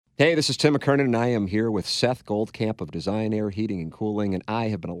Hey, this is Tim McKernan, and I am here with Seth Goldcamp of Design Air Heating and Cooling, and I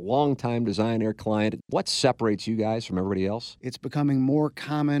have been a long-time Design Air client. What separates you guys from everybody else? It's becoming more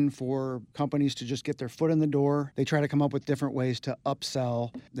common for companies to just get their foot in the door. They try to come up with different ways to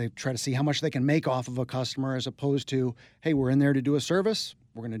upsell. They try to see how much they can make off of a customer as opposed to, hey, we're in there to do a service.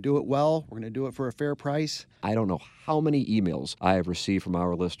 We're going to do it well. We're going to do it for a fair price. I don't know how many emails I have received from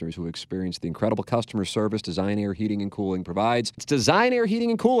our listeners who experience the incredible customer service Design Air Heating and Cooling provides. It's Design Air Heating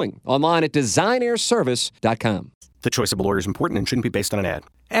and Cooling, online at designairservice.com. The choice of a lawyer is important and shouldn't be based on an ad.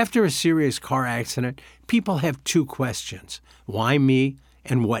 After a serious car accident, people have two questions. Why me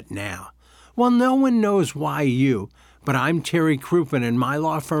and what now? Well, no one knows why you, but I'm Terry Crouppen, and my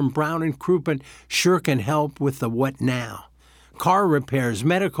law firm Brown & Crouppen sure can help with the what now. Car repairs,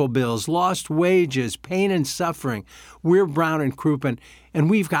 medical bills, lost wages, pain and suffering. We're Brown & Crouppen,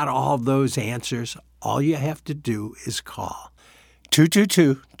 and we've got all those answers. All you have to do is call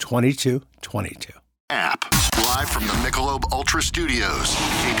 222-2222. App. Live from the Michelob Ultra Studios.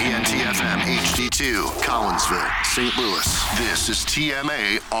 KPN-TFM HD2, Collinsville, St. Louis. This is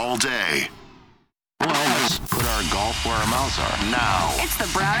TMA All Day. Well, let's put our golf where our mouths are. Now. It's the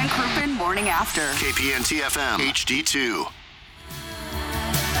Brown & Crouppen Morning After. KPN-TFM HD2.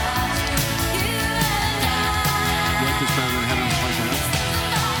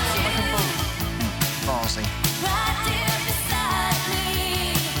 Ballsy.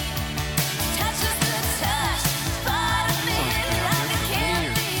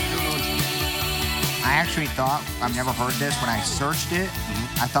 I actually thought, I've never heard this, when I searched it,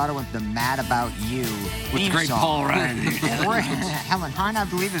 I thought it was the Mad About You with the great song. Paul Ryan. Helen Hunt, I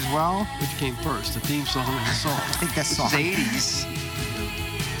believe, as well. Which came first, the theme song or the song? I think that's song. The 80s.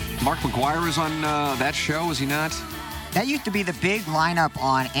 Mark McGuire was on that show, was he not? That used to be the big lineup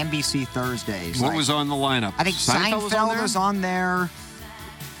on NBC Thursdays. What was on the lineup? I think Seinfeld was on there.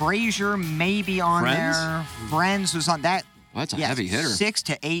 Frasier maybe on there. Friends was on that. Well, that's a heavy hitter. 6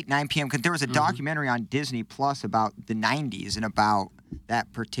 to 8, 9 p.m. Because there was a documentary on Disney Plus about the 90s and about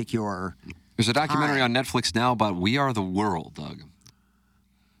that particular There's a documentary time. on Netflix now about We Are the World, Doug.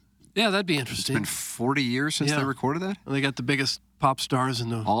 Yeah, that'd be interesting. It's been 40 years since they recorded that? And they got the biggest pop stars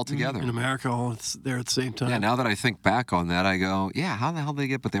all together in America all there at the same time. Yeah, now that I think back on that, I go, yeah, how the hell did they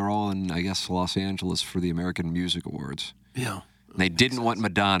get? But they were all in, I guess, Los Angeles for the American Music Awards. Yeah. They didn't want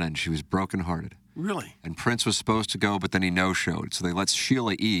Madonna, and she was brokenhearted. Really? And Prince was supposed to go, but then he no-showed. So they let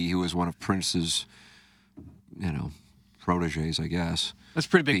Sheila E., who was one of Prince's, proteges, I guess. That's a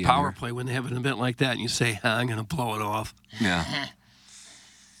pretty big power play when they have an event like that and you say, I'm going to blow it off. Yeah.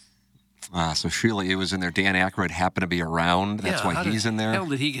 So Sheila E. was in there. Dan Aykroyd happened to be around. That's why he's in there. How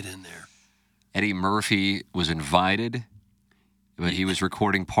did he get in there? Eddie Murphy was invited, but he was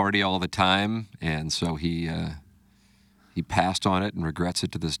recording Party all the time, and so he passed on it and regrets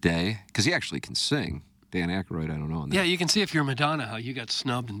it to this day because he actually can sing. Dan Aykroyd, I don't know. Yeah, you can see if you're Madonna how you got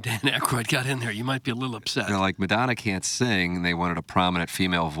snubbed and Dan Aykroyd got in there. You might be a little upset. They're like, Madonna can't sing, and they wanted a prominent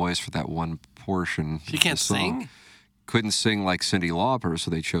female voice for that one portion. She can't sing? Couldn't sing like Cyndi Lauper,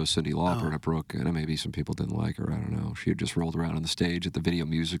 so they chose Cyndi Lauper, and it broke. And maybe some people didn't like her. I don't know. She had just rolled around on the stage at the Video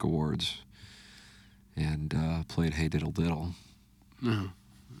Music Awards and played Hey Diddle Diddle.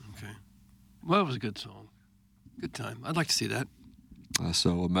 Okay. Well, it was a good song. Good time. I'd like to see that.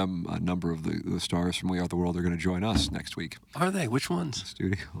 So a number of the stars from We Are the World are going to join us next week. Are they? Which ones?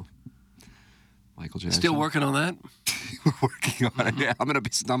 Studio. Michael Jackson. Still working on that? We're working on it. Yeah, I'm gonna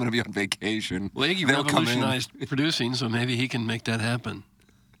be on vacation. Well, Iggy revolutionized producing, so maybe he can make that happen.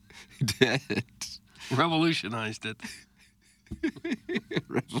 He did. Revolutionized it.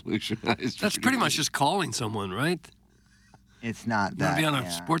 Revolutionized. That's pretty much just calling someone, right? It's not You that. want to be on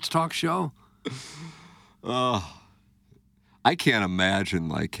a sports talk show? Oh, I can't imagine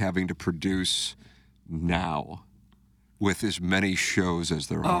having to produce now with as many shows as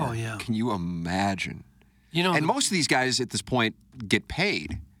there are. Oh, yeah. Can you imagine? And most of these guys at this point get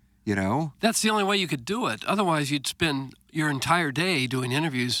paid, That's the only way you could do it. Otherwise, you'd spend your entire day doing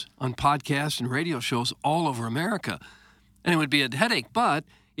interviews on podcasts and radio shows all over America. And it would be a headache. But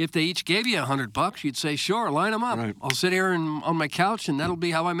if they each gave you $100, you'd say, sure, line them up. Right. I'll sit here on my couch, and that'll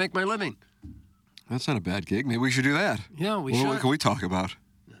be how I make my living. That's not a bad gig. Maybe we should do that. Yeah, we What should. can we talk about?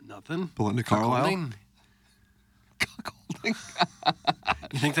 Nothing. Belinda Carlisle? Cuckolding.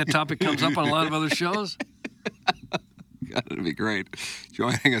 You think that topic comes up on a lot of other shows? God, it'd be great.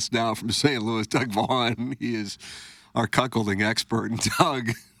 Joining us now from St. Louis, Doug Vaughn. He is our cuckolding expert. And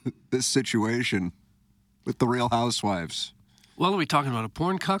Doug, this situation with the Real Housewives. Well, are we talking about a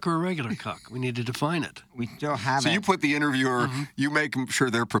porn cuck or a regular cuck? We need to define it. We still haven't. So you put the interviewer, you make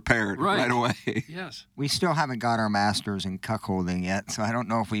sure they're prepared right away. Yes. We still haven't got our masters in cuckolding yet, so I don't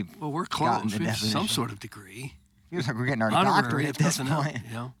know if we've. Well, we're gotten close. the We have definition. some sort of degree. Feels like we're getting our Honorary, doctorate at this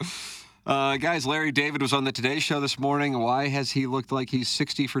point. Guys, Larry David was on the Today Show this morning. Why has he looked like he's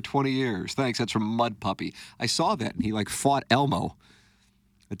 60 for 20 years? Thanks. That's from Mud Puppy. I saw that, and he fought Elmo.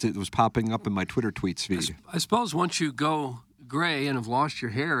 It was popping up in my Twitter tweets feed. I suppose once you go gray and have lost your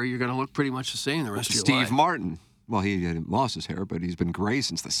hair, you're going to look pretty much the same the rest of your life. Steve Martin. Well, he hadn't lost his hair, but he's been gray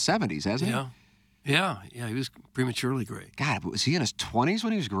since the 70s, hasn't he? Yeah, he was prematurely gray. God, but was he in his 20s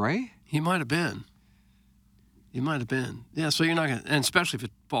when he was gray? He might have been. Yeah, so you're not going to, and especially if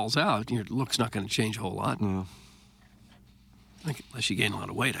it falls out, your look's not going to change a whole lot. No. Unless you gain a lot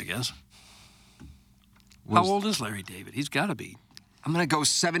of weight, I guess. How old is Larry David? He's got to be. I'm going to go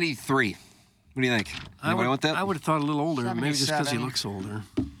 73. What do you think? Anybody want that? I would have thought a little older, maybe just because he 77. looks older.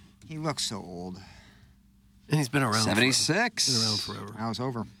 He looks so old. And he's been around 76. Been around forever. Now it's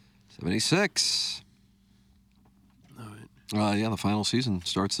over. 76. All right. Yeah, the final season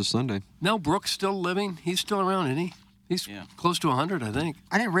starts this Sunday. Mel Brooks still living? He's still around, isn't he? He's close to 100, I think.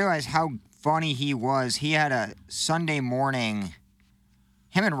 I didn't realize how funny he was. He had a Sunday morning.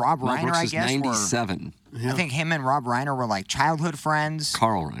 Him and Rob Mel Reiner, Brooks I is guess, 97. I think him and Rob Reiner were like childhood friends.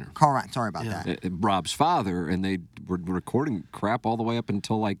 Carl Reiner. Sorry about that. Rob's father, and they were recording crap all the way up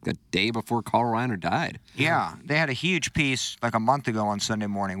until like the day before Carl Reiner died. Yeah, they had a huge piece like a month ago on Sunday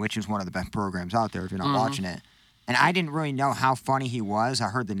morning, which is one of the best programs out there if you're not watching it. And I didn't really know how funny he was. I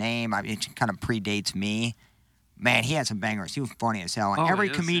heard the name. It kind of predates me. Man, he had some bangers. He was funny as hell. And every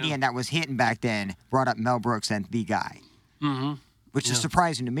comedian that was hitting back then brought up Mel Brooks and the guy. Mm-hmm. Which is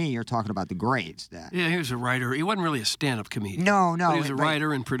surprising to me. You're talking about the grades. Yeah, he was a writer. He wasn't really a stand-up comedian. No. But he was a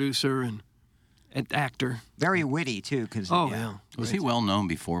writer and producer and actor. Very witty, too. Was he well known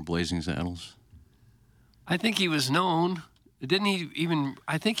before Blazing Saddles? I think he was known. Didn't he even...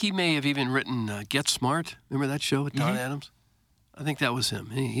 I think he may have even written Get Smart. Remember that show with Don Adams? I think that was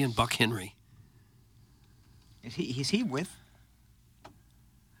him. He and Buck Henry. Is he with...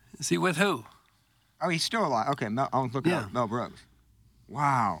 Is he with who? Oh, he's still alive. Okay, I'll look up Mel Brooks.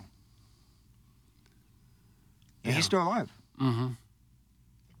 Wow. Yeah, he's still alive. Mm-hmm.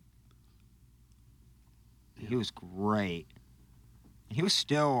 He was great. He was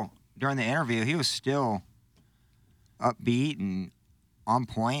still, during the interview, he was still upbeat and on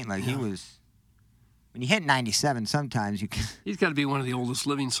point. Like he was, when you hit 97, sometimes you can. He's got to be one of the oldest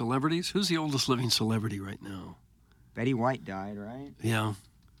living celebrities. Who's the oldest living celebrity right now? Betty White died, right? Yeah.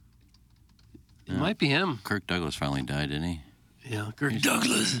 It might be him. Kirk Douglas finally died, didn't he? Yeah, Kirk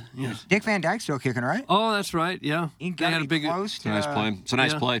Douglas. Yeah. Dick Van Dyke's still kicking, right? Oh, that's right. Yeah. He They had a big. It's a nice play. It's a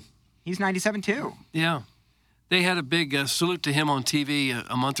nice play. He's 97 too. Yeah. They had a big salute to him on TV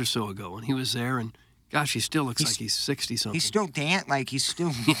a month or so ago, and he was there. And gosh, he still looks like he's 60 something. He's still he's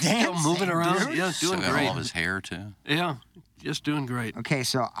still dancing, moving around. dude. Yeah, doing great. All of his hair too. Yeah, just doing great. Okay,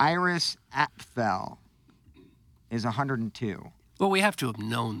 so Iris Apfel is 102. Well, we have to have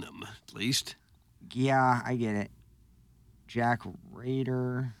known them at least. Yeah, I get it. Jack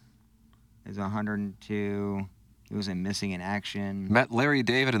Rader is 102. He was in Missing in Action. Met Larry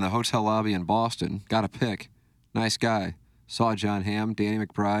David in the hotel lobby in Boston. Got a pic. Nice guy. Saw John Hamm, Danny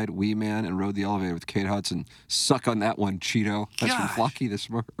McBride, Wee Man, and rode the elevator with Kate Hudson. Suck on that one, Cheeto. That's from Flocky the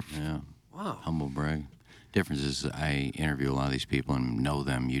Smurf. Yeah. Wow. Humble brag. Difference is I interview a lot of these people and know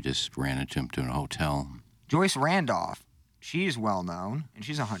them. You just ran into them to a hotel. Joyce Randolph. She's well known, and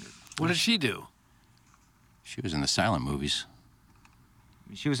she's 100. What did she do? She was in the silent movies.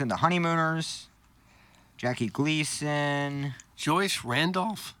 She was in The Honeymooners, Jackie Gleason. Joyce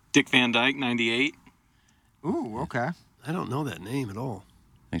Randolph? Dick Van Dyke, 98. Ooh, okay. I don't know that name at all.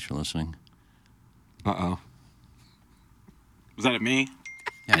 Thanks for listening. Uh-oh. Was that at me?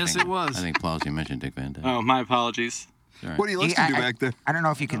 Yeah, Yes, it was. I think Plowsy mentioned Dick Van Dyke. Oh, my apologies. Right. What are you listening to back there? I don't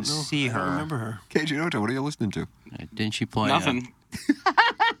know if you can see her. I don't remember her. KG Noto, what are you listening to? Didn't she play... Nothing.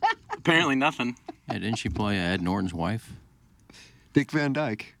 Apparently nothing. Yeah, didn't she play Ed Norton's wife? Dick Van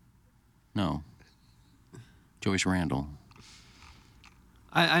Dyke. No. Joyce Randall.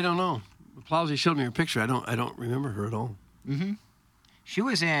 I don't know. Plowsy showed me her picture. I don't remember her at all. Mm-hmm. She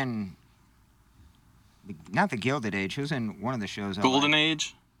was in, not The Gilded Age. She was in one of the shows. Golden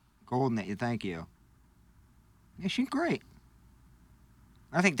Age? Golden Age, thank you. Yeah, she's great.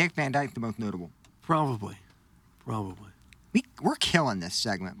 I think Dick Van Dyke the most notable. Probably. We're killing this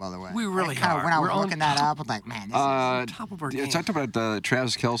segment, by the way. We really kinda, are. When I was We're on looking that up, I was like, man, this is top of our Yeah, game. talked about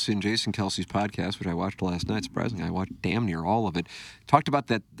Travis Kelce and Jason Kelce's podcast, which I watched last night. Surprisingly, I watched damn near all of it. Talked about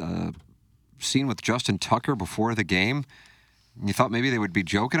that scene with Justin Tucker before the game. You thought maybe they would be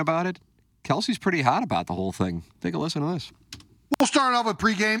joking about it? Kelsey's pretty hot about the whole thing. Take a listen to this. We'll start off with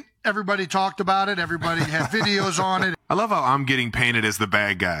pregame. Everybody talked about it. Everybody had videos on it. I love how I'm getting painted as the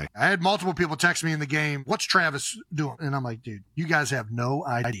bad guy. I had multiple people text me in the game, what's Travis doing? And I'm like, dude, you guys have no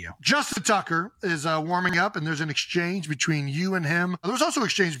idea. Justin Tucker is warming up, and there's an exchange between you and him. There was also an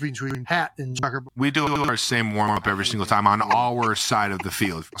exchange between Pat and Tucker. We do our same warm-up every single time on our side of the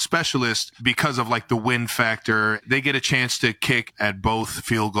field. Specialists, because of like the win factor, they get a chance to kick at both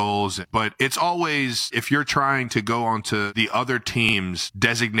field goals. But it's always, if you're trying to go onto the other team's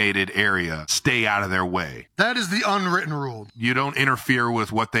designated area, stay out of their way. That is the unwritten rule. You don't interfere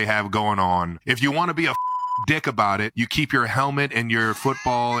with what they have going on. If you want to be a dick about it, you keep your helmet and your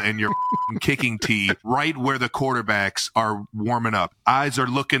football and your kicking tee right where the quarterbacks are warming up. Eyes are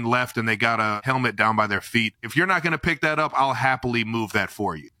looking left and they got a helmet down by their feet. If you're not going to pick that up, I'll happily move that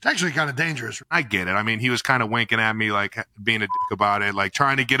for you. It's actually kind of dangerous. I get it. I mean, he was kind of winking at me, like being a dick about it, like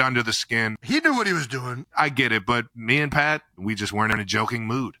trying to get under the skin. He knew what he was doing. I get it, but me and Pat, we just weren't in a joking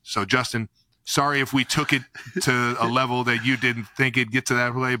mood. So, Justin, sorry if we took it to a level that you didn't think it'd get to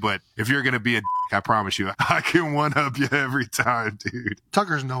that way, but if you're going to be a dick, I promise you, I can one-up you every time, dude.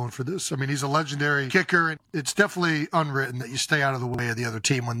 Tucker's known for this. I mean, he's a legendary kicker. It's definitely unwritten that you stay out of the way of the other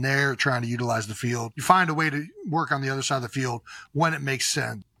team when they're trying to utilize the field. You find a way to work on the other side of the field when it makes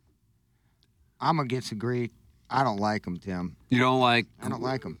sense. I'm going to disagree. I don't like him, Tim. You don't like? I don't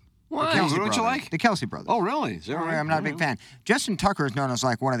like him. Why? Who don't you like? The Kelsey brothers. Oh, really? Is that right? I'm not a big fan. Justin Tucker is known as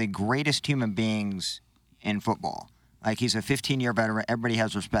like one of the greatest human beings in football. Like he's a 15-year veteran. Everybody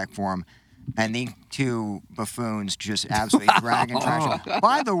has respect for him. And these two buffoons just absolutely dragging trash.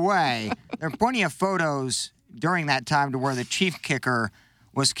 By the way, there are plenty of photos during that time to where the chief kicker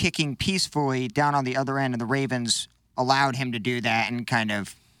was kicking peacefully down on the other end, and the Ravens allowed him to do that and kind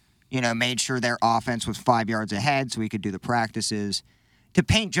of, made sure their offense was 5 yards ahead so he could do the practices. To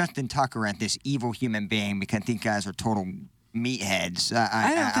paint Justin Tucker as this evil human being because these guys are total meatheads.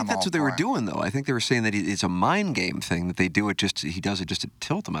 I don't think that's what they were doing, though. I think they were saying that it's a mind game thing, that they do it he does it just to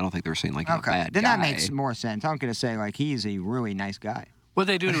tilt them. I don't think they were saying, like, he's a bad then guy. That makes more sense. I'm going to say, like, he's a really nice guy. What'd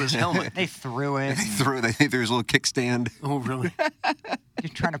they do to his helmet? They threw it. They think there was a little kickstand. Oh, really?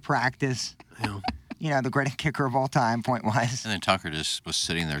 Just trying to practice. The greatest kicker of all time, point-wise. And then Tucker just was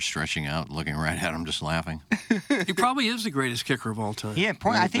sitting there stretching out, looking right at him, just laughing. He probably is the greatest kicker of all time. Yeah,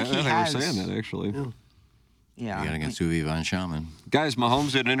 I think he has. They were saying that, actually. Yeah. You got against Uwe von Schaumburg. Guys,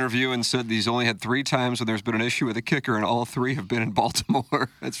 Mahomes did an interview and said he's only had 3 times when there's been an issue with a kicker, and all 3 have been in Baltimore.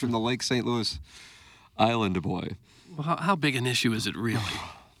 That's from the Lake St. Louis Island boy. Well, how big an issue is it really?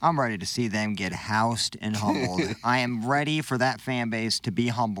 I'm ready to see them get housed and humbled. I am ready for that fan base to be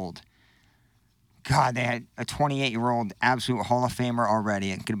humbled. God, they had a 28-year-old absolute Hall of Famer already.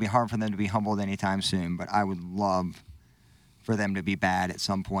 It's going to be hard for them to be humbled anytime soon, but I would love for them to be bad at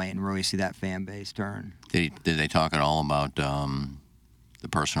some point and really see that fan base turn. Did they talk at all about the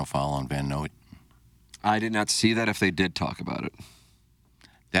personal foul on Van Noot? I did not see that if they did talk about it.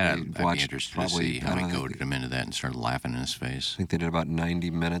 I'd be interested to see how he goaded him into that and started laughing in his face. I think they did about 90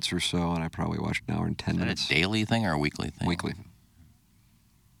 minutes or so, and I probably watched an hour and 10 minutes. Is that a daily thing or a weekly thing? Weekly.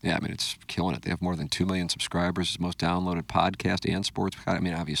 Yeah, I mean, it's killing it. They have more than 2 million subscribers. It's the most downloaded podcast and sports. I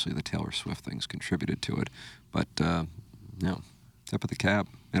mean, obviously the Taylor Swift thing's contributed to it. But, tip of the cap.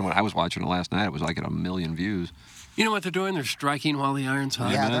 And when I was watching it last night, it was like at 1 million views. You know what they're doing? They're striking while the iron's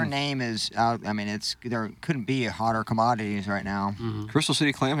hot. Yeah, their name is out. I mean, there couldn't be hotter commodities right now. Mm-hmm. Crystal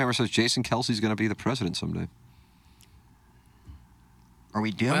City Clamhammer says Jason Kelsey's going to be the president someday. Are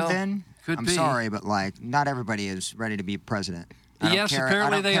we doomed then? I'm sorry, but, not everybody is ready to be president. Yes,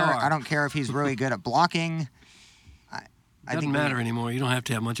 apparently they are. I don't care if he's really good at blocking. Doesn't matter anymore. You don't have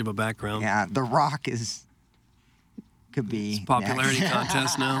to have much of a background. Yeah, The Rock could be. It's a popularity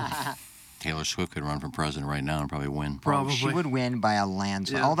contest now. Taylor Swift could run for president right now and probably win. Probably. She would win by a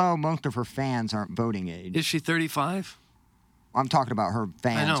landslide, although most of her fans aren't voting age. Is she 35? I'm talking about her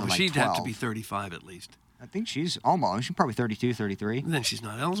fans. I know, but she'd 12. have to be 35 at least. I think she's probably 32, 33. Then she's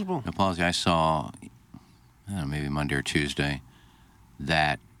not eligible. Apology, I saw, maybe Monday or Tuesday,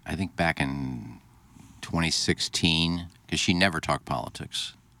 that I think back in 2016, because she never talked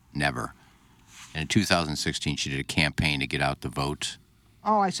politics. Never. And in 2016, she did a campaign to get out the vote.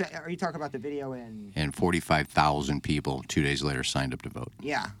 Oh, I said. Are you talking about the video in? And 45,000 people 2 days later signed up to vote.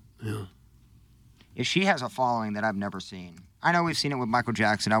 Yeah. She has a following that I've never seen. I know we've seen it with Michael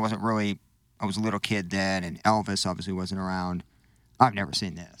Jackson. I was a little kid then, and Elvis obviously wasn't around. I've never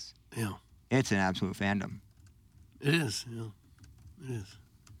seen this. Yeah. It's an absolute fandom. It is. Yeah. It is.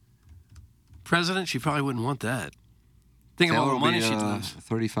 President, she probably wouldn't want that. Think about what money she'd lose.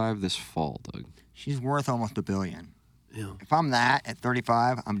 35 this fall, Doug. She's worth almost $1 billion. Yeah. If I'm that at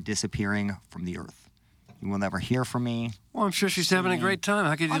 35, I'm disappearing from the earth. You will never hear from me. Well, I'm sure she's having a great time.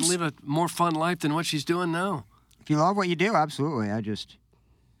 How could you live a more fun life than what she's doing now? If you love what you do, absolutely.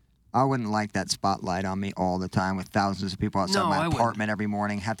 I wouldn't like that spotlight on me all the time with thousands of people outside my apartment every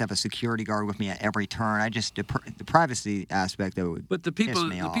morning. Have to have a security guard with me at every turn. The privacy aspect of it would But the people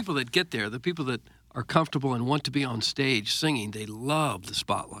that get there, the people that are comfortable and want to be on stage singing, they love the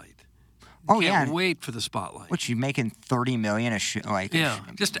spotlight. Can't wait for the spotlight. What, you making $30 million a show?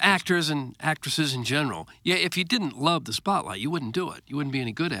 Just actors and actresses in general. Yeah, if you didn't love the spotlight, you wouldn't do it. You wouldn't be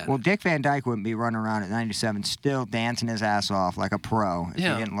any good at it. Well, Dick Van Dyke wouldn't be running around at 97 still dancing his ass off like a pro if he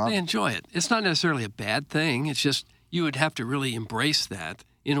didn't love they enjoy it. It's not necessarily a bad thing. It's just you would have to really embrace that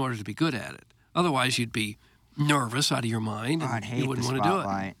in order to be good at it. Otherwise, you'd be nervous out of your mind, and you wouldn't want to do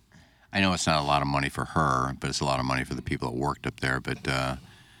it. I know it's not a lot of money for her, but it's a lot of money for the people that worked up there. But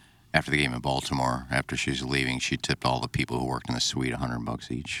after the game in Baltimore, after she's leaving, she tipped all the people who worked in the suite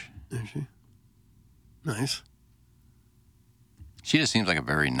 $100 each. Is she? Nice. She just seems like a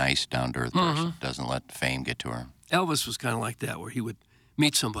very nice, down-to-earth person. Doesn't let fame get to her. Elvis was kind of like that, where he would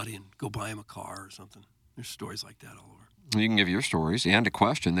meet somebody and go buy him a car or something. There's stories like that all over. You can give your stories and a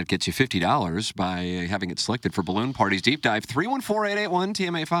question that gets you $50 by having it selected for Balloon Party's Deep Dive.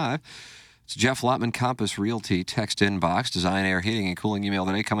 314-881-TMA5. It's Jeff Lotman, Compass Realty, text inbox, Design Air Heating and Cooling email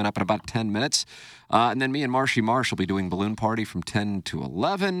today, coming up in about 10 minutes. And then me and Marshy Marsh will be doing Balloon Party from 10 to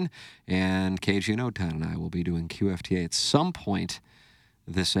 11. And KG and O-Town and I will be doing QFTA at some point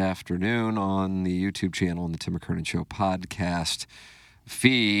this afternoon on the YouTube channel and the Tim McKernan Show podcast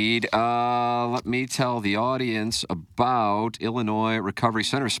feed. Let me tell the audience about Illinois Recovery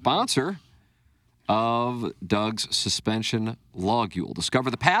Center, sponsor of Doug's suspension logule.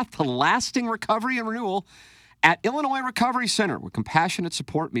 Discover the path to lasting recovery and renewal at Illinois Recovery Center, where compassionate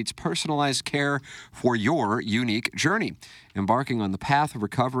support meets personalized care for your unique journey. Embarking on the path of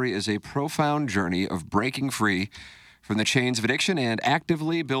recovery is a profound journey of breaking free from the chains of addiction and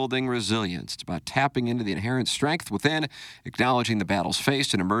actively building resilience. It's about tapping into the inherent strength within, acknowledging the battles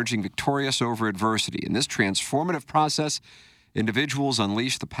faced, and emerging victorious over adversity. In this transformative process, individuals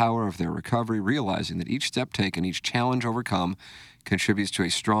unleash the power of their recovery, realizing that each step taken, each challenge overcome, contributes to a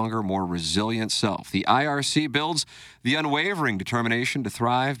stronger, more resilient self. The IRC builds the unwavering determination to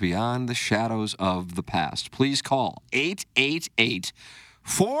thrive beyond the shadows of the past. Please call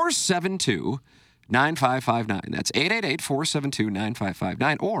 888-472-9559. That's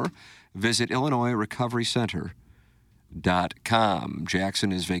 888-472-9559, or visit IllinoisRecoveryCenter.com.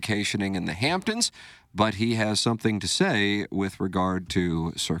 Jackson is vacationing in the Hamptons, but he has something to say with regard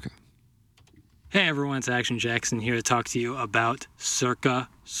to Circa. Hey everyone, it's Action Jackson here to talk to you about Circa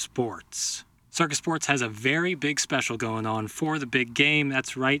Sports. Circa Sports has a very big special going on for the big game.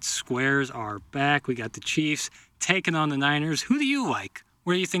 That's right, Squares are back. We got the Chiefs taking on the Niners. Who do you like?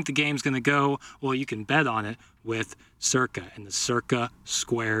 Where do you think the game's going to go? Well, you can bet on it with Circa and the Circa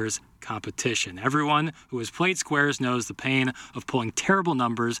Squares competition. Everyone who has played Squares knows the pain of pulling terrible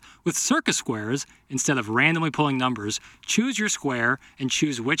numbers. With Circa Squares, instead of randomly pulling numbers, choose your square and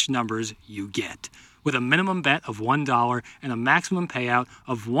choose which numbers you get. With a minimum bet of $1 and a maximum payout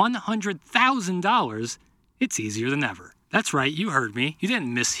of $100,000, it's easier than ever. That's right, you heard me. You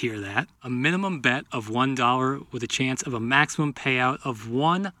didn't mishear that. A minimum bet of $1 with a chance of a maximum payout of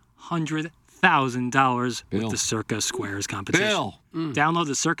 $100,000 with the Circa Squares competition. Download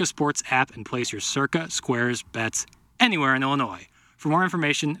the Circa Sports app and place your Circa Squares bets anywhere in Illinois. For more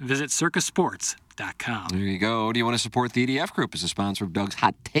information, visit circasports.com. There you go. Do you want to support the EDF Group as a sponsor of Doug's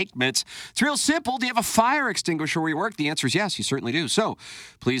Hot Take Mitts? It's real simple. Do you have a fire extinguisher where you work? The answer is yes, you certainly do. So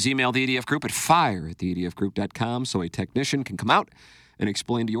please email the EDF Group at fire@theedfgroup.com so a technician can come out and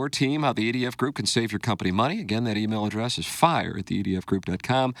explain to your team how the EDF Group can save your company money. Again, that email address is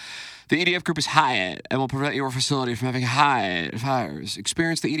fire@theedfgroup.com. The EDF Group is Hyatt and will prevent your facility from having high fires.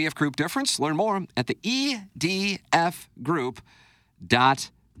 Experience the EDF Group difference. Learn more at the edfgroup.com.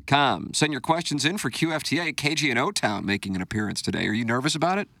 Send your questions in for QFTA. KG and O-Town making an appearance today. Are you nervous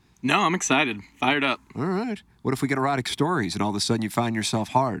about it? No, I'm excited. Fired up. All right. What if we get erotic stories and all of a sudden you find yourself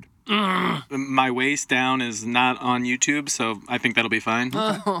hard? My waist down is not on YouTube, so I think that'll be fine.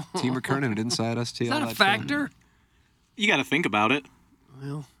 Team McKernan at Inside STL. Is that a factor? You got to think about it.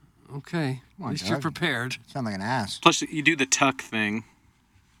 Well, okay. At least you're prepared. Sound like an ass. Plus, you do the tuck thing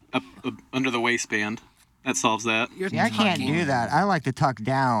up under the waistband. That solves that. See, I can't do that. I like to tuck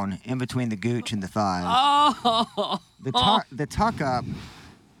down in between the gooch and the thighs. Oh! The tuck up,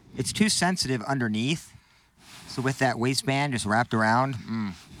 it's too sensitive underneath. So with that waistband just wrapped around,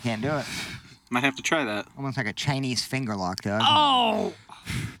 can't do it. Might have to try that. Almost like a Chinese finger lock, Doug. Oh!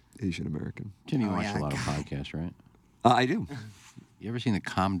 Asian American. Tim, you watch a lot of podcasts, right? I do. You ever seen the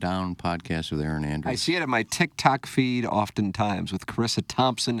Calm Down podcast with Aaron Andrews? I see it in my TikTok feed oftentimes with Carissa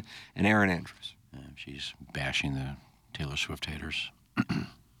Thompson and Aaron Andrews. She's bashing the Taylor Swift haters. I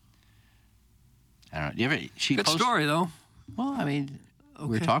don't know. Good story, though. Well, I mean,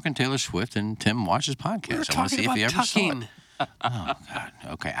 we were talking Taylor Swift, and Tim watches podcasts. We were I want to see talking if about he ever tucking. saw it. Oh, God.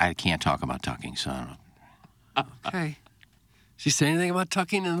 Okay, I can't talk about tucking, so I don't know. Okay. She say anything about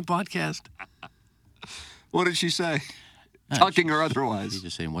tucking in the podcast? What did she say? Tucking or otherwise? She's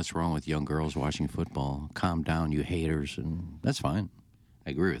just saying, what's wrong with young girls watching football? Calm down, you haters. And that's fine. I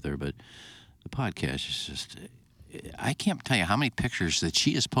agree with her, but the podcast is just... I can't tell you how many pictures that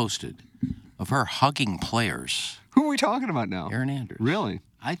she has posted of her hugging players. Who are we talking about now? Aaron Andrews. Really?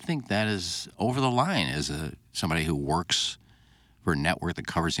 I think that is over the line as somebody who works for a network that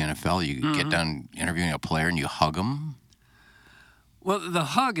covers the NFL. You get done interviewing a player and you hug them. Well, the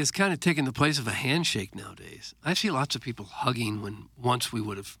hug is kind of taking the place of a handshake nowadays. I see lots of people hugging when once we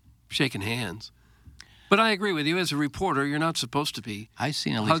would have shaken hands. But I agree with you. As a reporter, you're not supposed to be I've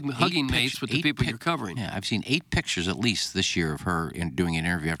seen at least hugging mates with the people you're covering. Yeah, I've seen 8 pictures at least this year of her doing an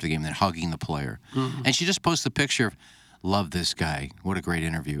interview after the game and then hugging the player. Mm-hmm. And she just posted a picture of, love this guy. What a great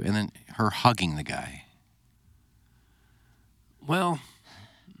interview. And then her hugging the guy. Well,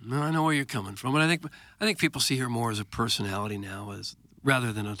 no, I know where you're coming from, but I think people see her more as a personality now,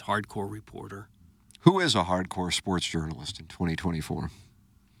 rather than a hardcore reporter. Who is a hardcore sports journalist in 2024?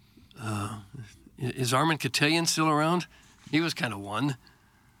 Is Armin Cotillion still around? He was kind of one.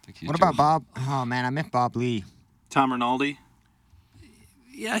 What about Bob? Oh man, I meant Bob Lee. Tom Rinaldi.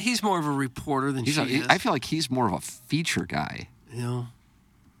 Yeah, he's more of a reporter than she is. I feel like he's more of a feature guy. You know.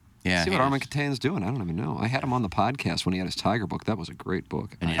 Yeah. See what Armin Catillion's doing? I don't even know. I had him on the podcast when he had his Tiger book. That was a great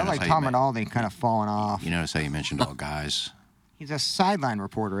book. And I like Tom Rinaldi kind of falling off. You notice how you mentioned all guys. He's a sideline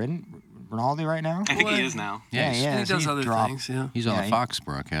reporter, isn't Rinaldi right now? I think he is now. Yeah, he is. He does other dropped. things, yeah. He's on the Fox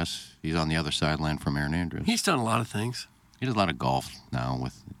broadcast. He's on the other sideline from Aaron Andrews. He's done a lot of things. He does a lot of golf now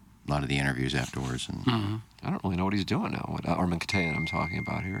with a lot of the interviews afterwards. And I don't really know what he's doing now. What Armin Cotillion I'm talking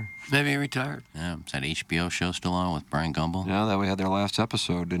about here. Maybe he retired. Yeah, is that HBO show still on with Brian Gumbel? Yeah, that we had their last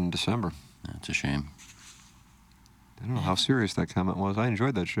episode in December. That's a shame. I don't know how serious that comment was. I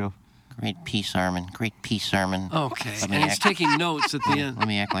enjoyed that show. Great piece, Armin. Great piece, Armin. Okay, and he's taking notes at the end. Let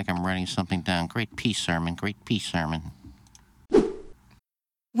me act like I'm writing something down. Great piece, Armin. Great piece, Armin.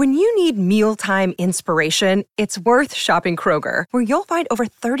 When you need mealtime inspiration, it's worth shopping Kroger, where you'll find over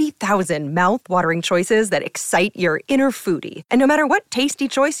 30,000 mouth-watering choices that excite your inner foodie. And no matter what tasty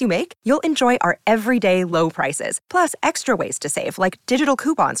choice you make, you'll enjoy our everyday low prices, plus extra ways to save, like digital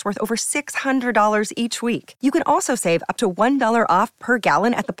coupons worth over $600 each week. You can also save up to $1 off per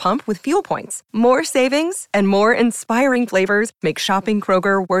gallon at the pump with fuel points. More savings and more inspiring flavors make shopping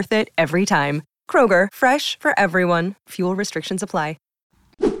Kroger worth it every time. Kroger, fresh for everyone. Fuel restrictions apply.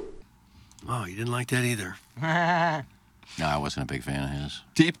 Oh, you didn't like that either. No, I wasn't a big fan of his.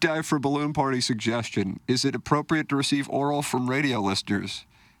 Deep dive for balloon party suggestion. Is it appropriate to receive oral from radio listeners?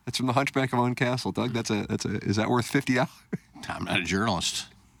 That's from the Hunchback of Moan Castle. Doug, is that worth $50? I'm not a journalist.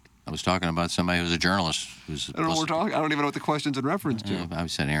 I was talking about somebody who's a journalist. I don't know what we're talking. I don't even know what the question's in reference to. I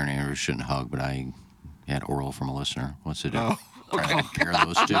said Aaron Andrews shouldn't hug, but I had oral from a listener. What's the difference? Okay. Trying to compare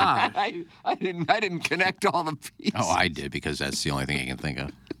those two. I didn't connect all the pieces. Oh, I did, because that's the only thing I can think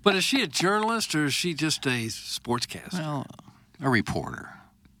of. But is she a journalist or is she just a sportscaster? Well, a reporter.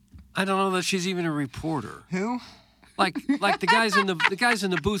 I don't know that she's even a reporter. Who? Like the guys in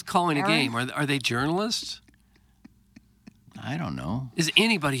the booth calling a game. Are they journalists? I don't know. Is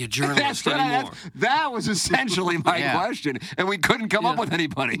anybody a journalist anymore? That was essentially my question, and we couldn't come up with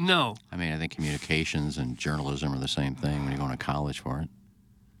anybody. No. I mean, I think communications and journalism are the same thing when you're going to college for it.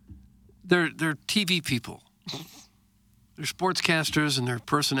 They're TV people. They're sportscasters and they're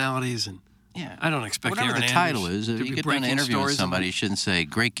personalities, and I don't expect whatever Aaron the title Andrews is. If to you be get done breaking interviewing stories somebody, about- you shouldn't say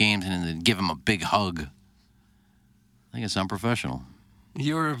great games and then give them a big hug. I think it's unprofessional.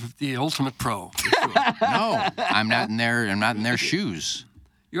 You're the ultimate pro. No, I'm not in their shoes.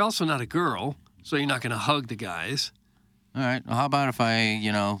 You're also not a girl, so you're not going to hug the guys. All right. Well, how about if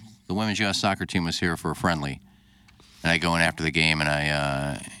the women's U.S. soccer team was here for a friendly, and I go in after the game and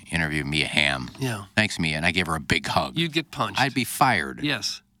I interview Mia Hamm. Yeah. Thanks, Mia, and I give her a big hug. You'd get punched. I'd be fired.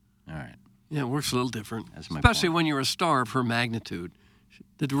 Yes. All right. Yeah, it works a little different. That's my Especially when you're a star of her magnitude.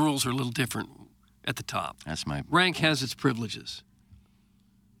 The rules are a little different at the top. That's my rank has its privileges.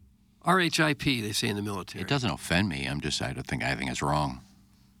 RHIP, they say in the military. It doesn't offend me. I think it's wrong.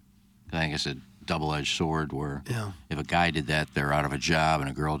 I think it's a double-edged sword where if a guy did that, they're out of a job, and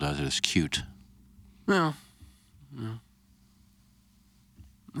a girl does it, it's cute. Well,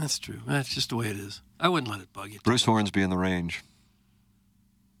 That's true. That's just the way it is. I wouldn't let it bug you. Bruce Hornsby in the range.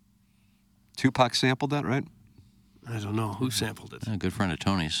 Tupac sampled that, right? I don't know who sampled it. A good friend of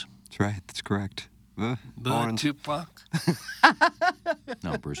Tony's. That's right. That's correct. Tupac?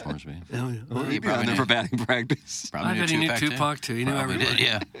 No, Bruce Hornsby. Well, he'd be on there for batting practice. Probably I bet he knew Tupac too. He knew Probably everybody.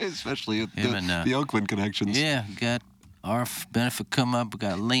 did, yeah. Especially with Him and, the Oakland connections. Yeah, got our benefit come up. We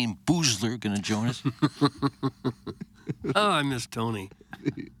got Lane Boozler going to join us. Oh, I miss Tony.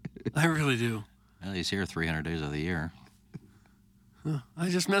 I really do. Well, he's here 300 days of the year. I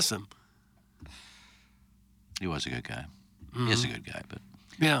just miss him. He was a good guy. He is a good guy, but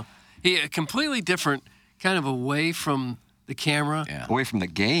Yeah. He completely different, kind of away from the camera. yeah. Away from the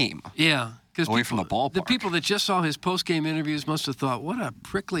game. Yeah. Because Away from the ballpark. The people that just saw his post-game interviews must have thought, what a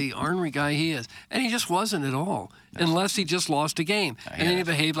prickly, ornery guy he is. And he just wasn't at all, unless he just lost a game. And then he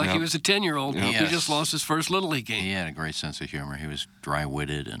behaved like he was a 10-year-old. Yep. He Yes. just lost his first Little League game. He had a great sense of humor. He was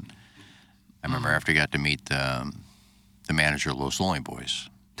dry-witted, and I remember after he got to meet the manager of Los Lonely Boys,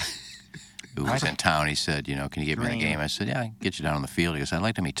 who was in town, he said, can you get me in the game? I said, yeah, I can get you down on the field. He goes, I'd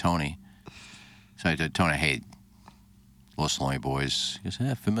like to meet Tony. So I said, Tony, hey, Los Lonely Boys. He goes,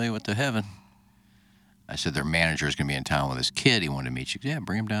 yeah, familiar with the heaven. I said, their manager is going to be in town with his kid. He wanted to meet you. Yeah,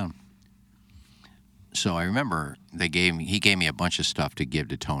 bring him down. So I remember he gave me a bunch of stuff to give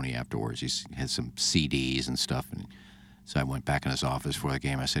to Tony afterwards. He had some CDs and stuff. And so I went back in his office for the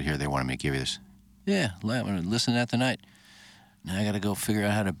game. I said, here, they wanted me to give you this. Yeah, I'm going to listen to that tonight. Now I got to go figure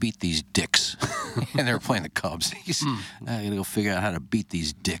out how to beat these dicks. And they were playing the Cubs. I got to go figure out how to beat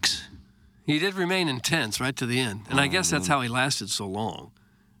these dicks. He did remain intense right to the end. And I guess that's how he lasted so long.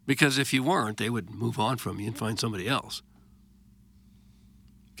 Because if you weren't, they would move on from you and find somebody else.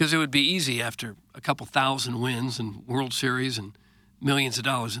 Because it would be easy after a couple thousand wins and World Series and millions of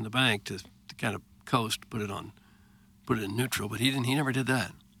dollars in the bank to kind of coast, put it in neutral. But he never did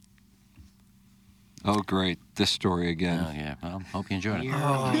that. Oh, great. This story again. Oh, yeah. Well, hope you enjoyed it. Here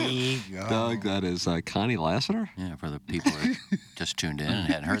we go. Doug, that is Connie Lassiter? Yeah, for the people that just tuned in and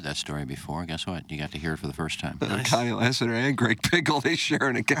hadn't heard that story before, guess what? You got to hear it for the first time. Connie Lassiter and Greg Pickle, they share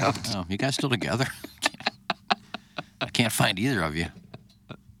an account. Oh, you guys still together? I can't find either of you.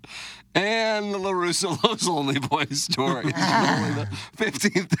 And the LaRusso Los Lonely Boys story. It's only the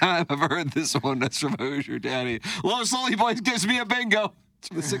 15th time I've heard this one. That's from Hoosier Daddy. Los Lonely Boys gives me a bingo. It's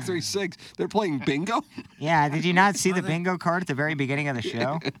from the 636. They're playing bingo? Yeah, did you not see the bingo card at the very beginning of the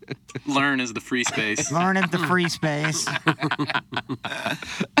show? Learn is the free space. Learn is the free space.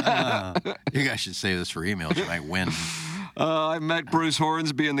 You guys should save this for emails. You might win. I met Bruce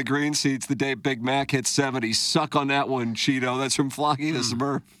Hornsby in the green seats the day Big Mac hit 70. Suck on that one, Cheeto. That's from Flocky the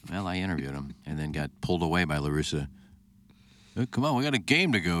Smurf. Well, I interviewed him and then got pulled away by LaRussa. Oh, come on, we got a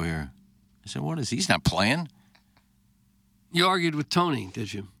game to go here. I said, what is he? He's not playing. You argued with Tony,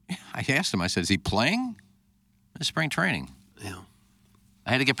 did you? I asked him, I said, is he playing? It's spring training. Yeah.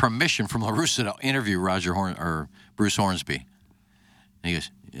 I had to get permission from LaRussa to interview Bruce Hornsby. And he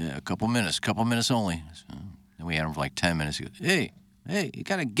goes, yeah, a couple minutes only. So, and we had him for like 10 minutes. He goes, hey, you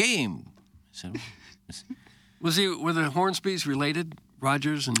got a game. I said, were the Hornsbys related,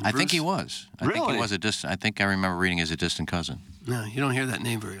 Rogers and Bruce? I think he was. I think he was I think I remember reading as a distant cousin. No, you don't hear that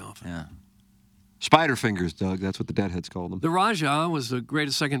name very often. Yeah. Spider fingers, Doug. That's what the Deadheads called them. The Raja was the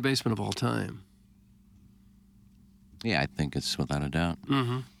greatest second baseman of all time. Yeah, I think it's without a doubt.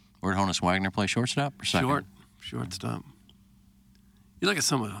 Mm-hmm. Where'd Honus Wagner play, shortstop or second? Shortstop. You look at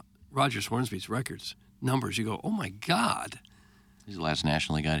some of Rogers Hornsby's records, numbers, you go, oh, my God. He's the last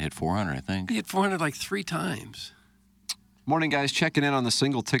National League guy to hit 400, I think. He hit 400 like 3 times. Morning, guys. Checking in on the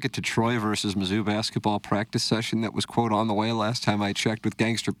single ticket to Troy versus Mizzou basketball practice session that was, quote, on the way last time I checked with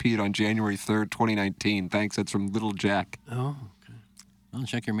Gangster Pete on January 3rd, 2019. Thanks. That's from Little Jack. Oh, okay. Well,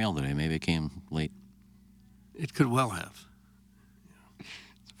 check your mail today. Maybe it came late. It could well have.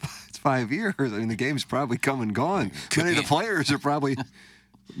 It's 5 years. I mean, the game's probably come and gone. Many of the players are probably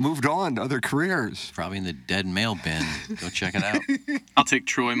moved on to other careers. Probably in the dead mail bin. Go check it out. I'll take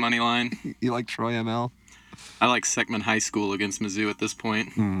Troy money line. You like Troy ML? I like Seckman High School against Mizzou at this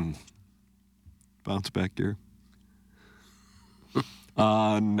point. Bounce back here.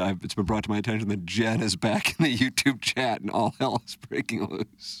 It's been brought to my attention that Jen is back in the YouTube chat and all hell is breaking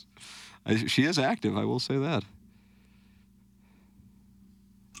loose. She is active, I will say that.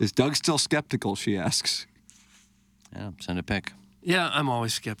 Is Doug still skeptical, she asks. Yeah, send a pic. Yeah, I'm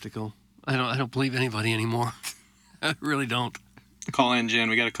always skeptical. I don't believe anybody anymore. I really don't. Call in, Jen.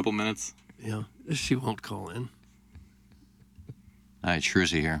 We got a couple minutes. Yeah, she won't call in. All right,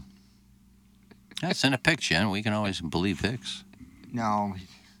 Shruzy here. Yeah, send a pic, Jen. We can always believe pics. No.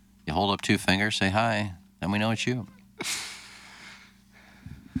 You hold up 2 fingers, say hi, then we know it's you.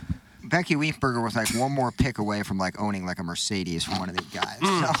 Becky Weisberger was like one more pick away from like owning like a Mercedes from one of these guys. So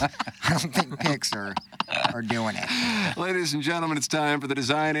I don't think picks are doing it. Ladies and gentlemen, it's time for the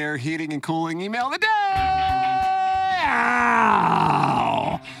Design Air Heating and Cooling Email of the Day.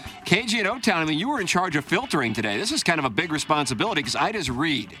 Ow! KG in O-Town, I mean, you were in charge of filtering today. This is kind of a big responsibility because I just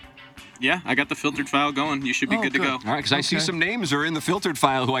read. Yeah, I got the filtered file going. You should be good to go. All right, because I see some names are in the filtered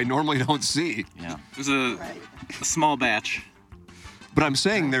file who I normally don't see. Yeah. It was a small batch. But I'm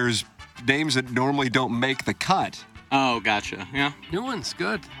saying there's names that normally don't make the cut. Oh, gotcha. Yeah. New one's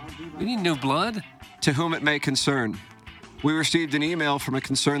good. We need new blood. To whom it may concern. We received an email from a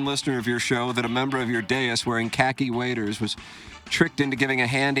concerned listener of your show that a member of your dais wearing khaki waders was tricked into giving a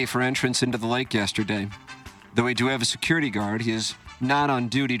handy for entrance into the lake yesterday. Though we do have a security guard, he is not on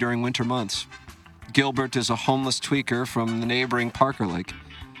duty during winter months. Gilbert is a homeless tweaker from the neighboring Parker Lake.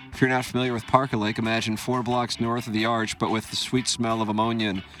 If you're not familiar with Parker Lake, imagine 4 blocks north of the arch, but with the sweet smell of ammonia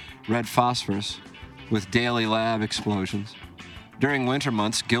and red phosphorus, with daily lab explosions. During winter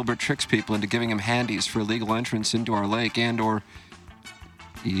months, Gilbert tricks people into giving him handies for illegal entrance into our lake and or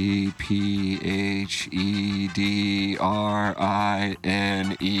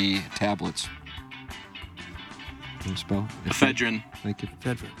EPHEDRINE tablets. Can you spell? Ephedrine. Thank you.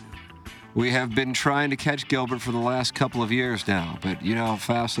 Ephedrine. We have been trying to catch Gilbert for the last couple of years now, but you know how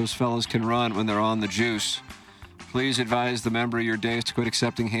fast those fellas can run when they're on the juice. Please advise the member of your dais to quit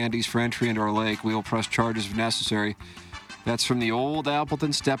accepting handies for entry into our lake. We will press charges if necessary. That's from the Old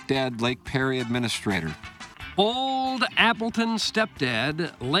Appleton Stepdad Lake Perry Administrator. Old Appleton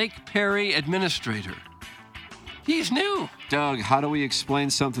Stepdad, Lake Perry Administrator. He's new. Doug, how do we explain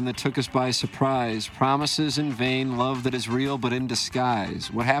something that took us by surprise? Promises in vain, love that is real but in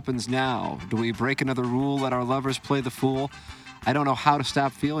disguise. What happens now? Do we break another rule, let our lovers play the fool? I don't know how to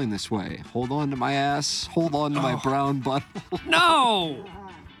stop feeling this way. Hold on to my ass. Hold on to my brown butthole. No!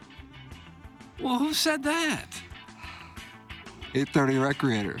 Well, who said that? 830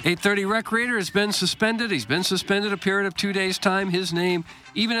 Recreator. 830 Recreator has been suspended. He's been suspended a period of 2 days' time. His name,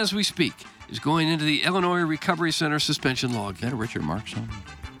 even as we speak, is going into the Illinois Recovery Center suspension log. Is that a Richard Marx song?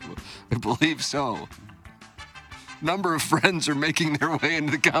 I believe so. Number of friends are making their way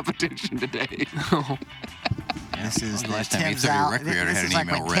into the competition today. This is the the last time Tim's 830 out. Recreator This had is an like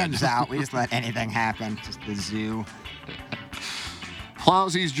email when read. Tim's out. We just let anything happen. Just the zoo.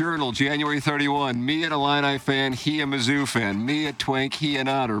 Plowsy's Journal, January 31. Me an Illini fan, he a Mizzou fan. Me a twink, he an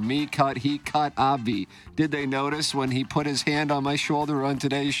otter. Me cut, he cut Obvi. Did they notice when he put his hand on my shoulder on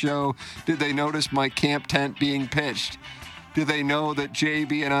today's show? Did they notice my camp tent being pitched? Do they know that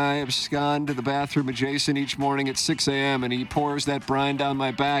JB and I abscond to the bathroom adjacent each morning at 6 a.m. and he pours that brine down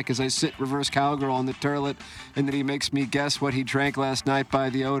my back as I sit reverse cowgirl on the toilet and that he makes me guess what he drank last night by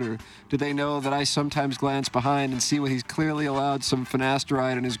the odor? Do they know that I sometimes glance behind and see what he's clearly allowed some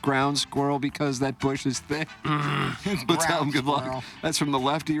finasteride in his ground squirrel because that bush is thick? Let's tell him good luck. That's from the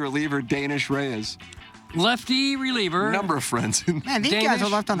lefty reliever Danish Reyes. Lefty reliever. Number of friends. Man, these Danish guys are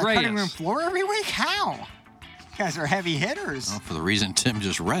left on the cutting room Reyes. floor every week? How? These guys are heavy hitters. Well, for the reason Tim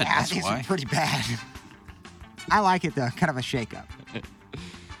just read, Yeah, that's these why. are pretty bad. I like it, though. Kind of a shakeup.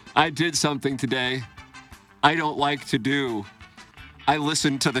 I did something today I don't like to do. I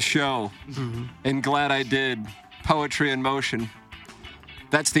listened to the show, and glad I did. Poetry in motion.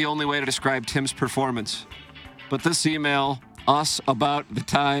 That's the only way to describe Tim's performance. But this email, us about the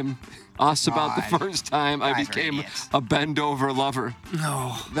first time I Guys are became idiots. a bend-over lover.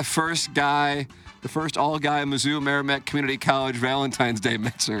 No. The first all-guy Mizzou Merrimack Community College Valentine's Day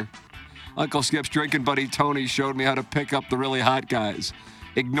mixer. Uncle Skip's drinking buddy Tony showed me how to pick up the really hot guys.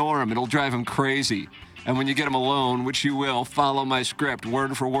 Ignore him, it'll drive him crazy. And when you get him alone, which you will, follow my script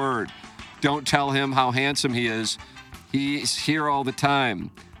word for word. Don't tell him how handsome he is. He's here all the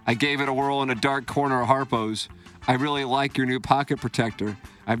time. I gave it a whirl in a dark corner of Harpo's. I really like your new pocket protector.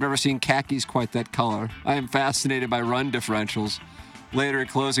 I've never seen khakis quite that color. I am fascinated by run differentials. Later at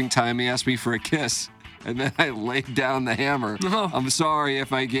closing time, he asked me for a kiss, and then I laid down the hammer. I'm sorry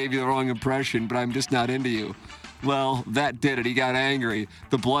if I gave you the wrong impression, but I'm just not into you. Well, that did it. He got angry.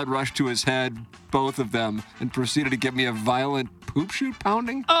 The blood rushed to his head, both of them, and proceeded to give me a violent poop shoot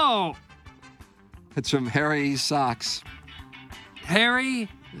pounding. Oh! It's from Harry Socks. Harry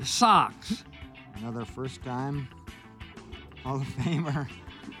Socks. Another first time Hall of Famer.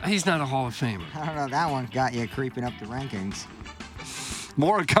 He's not a Hall of Famer. I don't know. That one got you creeping up the rankings.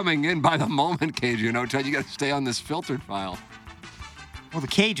 More coming in by the moment, Cage. You know, Ted, you got to stay on this filtered file. Well, the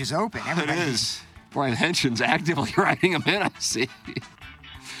cage is open. It is. Brian Henson's actively writing them in, I see.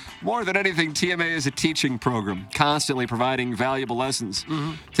 More than anything, TMA is a teaching program, constantly providing valuable lessons.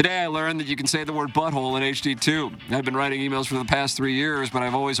 Today, I learned that you can say the word butthole in HD2. I've been writing emails for the past 3 years, but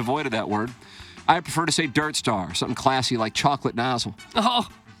I've always avoided that word. I prefer to say dirt star, something classy like chocolate nozzle. Oh.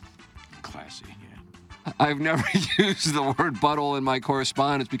 Classy, yeah. I've never used the word butthole in my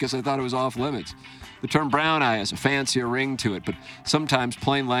correspondence because I thought it was off limits. The term brown eye has a fancier ring to it, but sometimes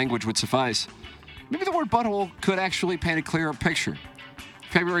plain language would suffice. Maybe the word butthole could actually paint a clearer picture.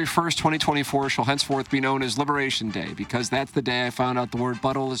 February 1st, 2024 shall henceforth be known as Liberation Day because that's the day I found out the word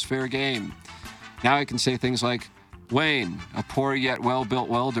butthole is fair game. Now I can say things like, Wayne, a poor yet well-built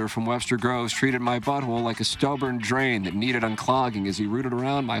welder from Webster Groves, treated my butthole like a stubborn drain that needed unclogging as he rooted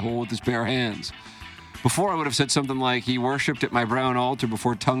around my hole with his bare hands. Before I would have said something like, he worshipped at my brown altar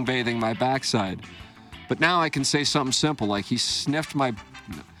before tongue-bathing my backside. But now I can say something simple like, he sniffed my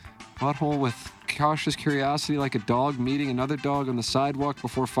butthole with cautious curiosity like a dog meeting another dog on the sidewalk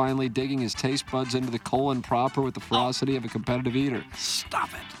before finally digging his taste buds into the colon proper with the ferocity of a competitive eater. Stop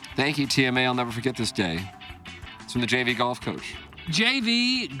it. Thank you, TMA. I'll never forget this day. It's from the JV golf coach.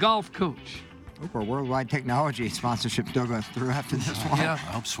 JV golf coach. Hope our worldwide technology sponsorship still goes through after this one. Yeah. I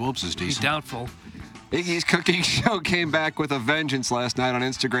hope Swoops is decent. Doubtful. Iggy's cooking show came back with a vengeance last night on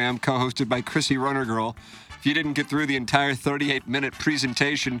Instagram, co-hosted by Chrissy Runner Girl. If you didn't get through the entire 38-minute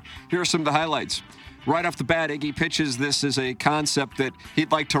presentation, here are some of the highlights. Right off the bat, Iggy pitches this as a concept that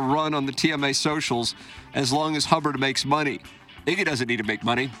he'd like to run on the TMA socials as long as Hubbard makes money. Iggy doesn't need to make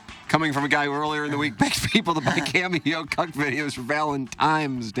money. Coming from a guy who earlier in the week begged people to buy Cameo cuck videos for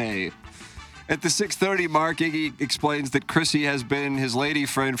Valentine's Day. At the 6:30 mark, Iggy explains that Chrissy has been his lady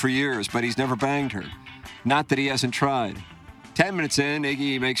friend for years, but he's never banged her. Not that he hasn't tried. 10 minutes in,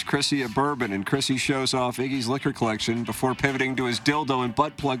 Iggy makes Chrissy a bourbon, and Chrissy shows off Iggy's liquor collection before pivoting to his dildo and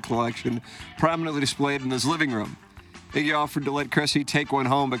butt plug collection, prominently displayed in his living room. Iggy offered to let Chrissy take one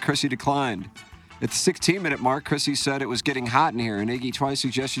home, but Chrissy declined. At the 16-minute mark, Chrissy said it was getting hot in here, and Iggy twice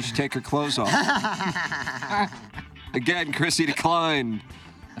suggested she take her clothes off. Again, Chrissy declined,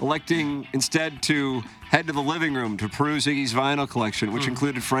 electing instead to head to the living room to peruse Iggy's vinyl collection, which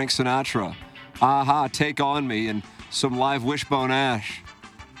included Frank Sinatra, Aha, Take On Me, and some live Wishbone Ash.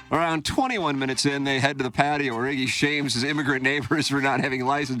 Around 21 minutes in, they head to the patio where Iggy shames his immigrant neighbors for not having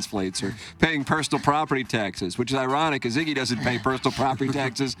license plates or paying personal property taxes, which is ironic because Iggy doesn't pay personal property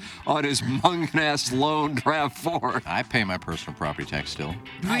taxes on his Mungnass loan RAV4. I pay my personal property tax still.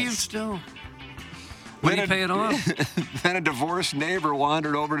 Do you still? What do you pay it on? Then a divorced neighbor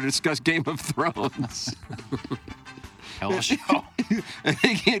wandered over to discuss Game of Thrones. Hell of a show. I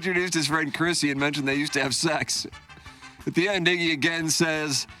think he introduced his friend Chrissy and mentioned they used to have sex. At the end, Iggy again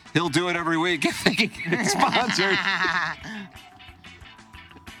says he'll do it every week if they can get sponsored.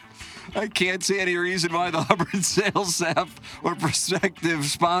 I can't see any reason why the Hubbard sales staff or prospective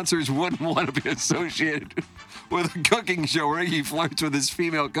sponsors wouldn't want to be associated with a cooking show where Iggy flirts with his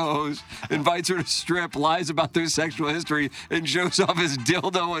female co-host, invites her to strip, lies about their sexual history, and shows off his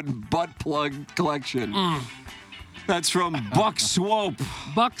dildo and butt plug collection. That's from Buck Swope.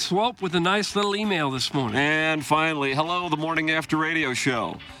 Buck Swope with a nice little email this morning. And finally, hello, the Morning After Radio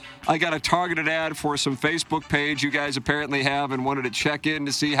Show. I got a targeted ad for some Facebook page you guys apparently have and wanted to check in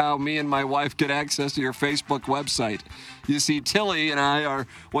to see how me and my wife get access to your Facebook website. You see, Tilly and I are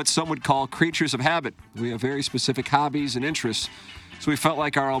what some would call creatures of habit. We have very specific hobbies and interests. So we felt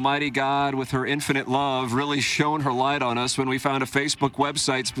like our almighty God, with her infinite love, really shone her light on us when we found a Facebook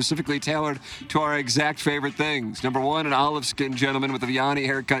website specifically tailored to our exact favorite things. Number one, an olive-skinned gentleman with a Vianney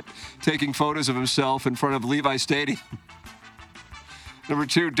haircut taking photos of himself in front of Levi Stadium. Number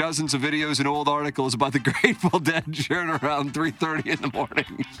two, dozens of videos and old articles about the Grateful Dead shared around 3:30 in the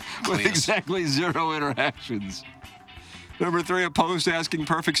morning with exactly 0 interactions. Number three, a post asking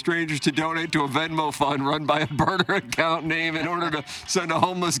perfect strangers to donate to a Venmo fund run by a burner account name in order to send a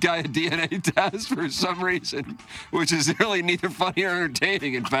homeless guy a DNA test for some reason, which is really neither funny or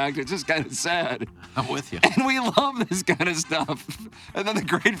entertaining. In fact, it's just kind of sad. I'm with you. And we love this kind of stuff. And then the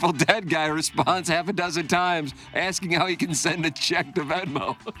Grateful Dead guy responds half a dozen times asking how he can send a check to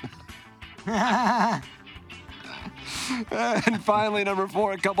Venmo. And finally, number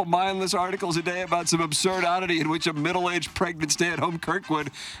four, a couple mindless articles a day about some absurd oddity in which a middle-aged pregnant stay-at-home Kirkwood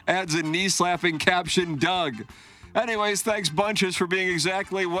adds a knee-slapping caption, Doug. Anyways, thanks bunches for being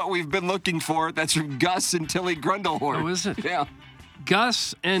exactly what we've been looking for. That's from Gus and Tilly Grundlehort. Oh, is it? Yeah.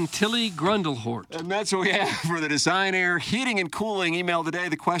 Gus and Tilly Grundlehort. And that's what we have for the Design Air Heating and Cooling email today.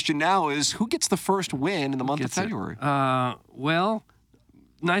 The question now is, who gets the first win in the month of February? Well,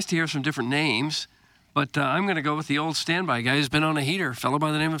 nice to hear some different names. But I'm going to go with the old standby guy who's been on a heater, a fellow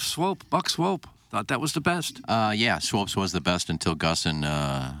by the name of Swope, Buck Swope. Thought that was the best. Yeah, Swopes was the best until Gus and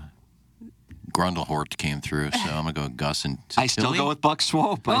Grundlehort came through, so I'm going to go with Gus and I still go with Buck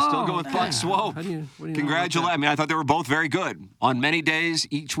Swope. Buck Swope. What do you know Congratulations. about that? I mean, I thought they were both very good. On many days,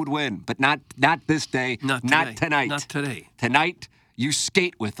 each would win, but not this day. Not tonight. Not today. Tonight, you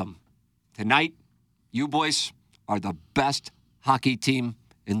skate with them. Tonight, you boys are the best hockey team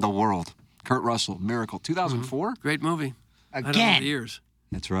in the world. Kurt Russell, Miracle, 2004. Great movie. Again. Years.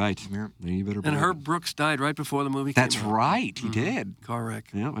 That's right. You better And believe Herb it. Brooks died right before the movie That's came out. right. He did. Car wreck.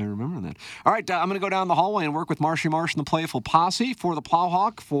 Yeah, I remember that. All right, I'm going to go down the hallway and work with Marshy Marsh and the Playful Posse for the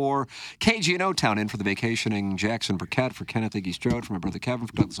Plowhawk, for KG and O-Town, in for the vacationing Jackson Burkett, for Kenneth Iggy Strode, for my brother Kevin,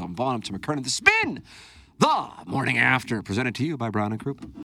 for Douglas Vaughn, to McKernan. The Spin, the Morning After, presented to you by Brown and Crouppen.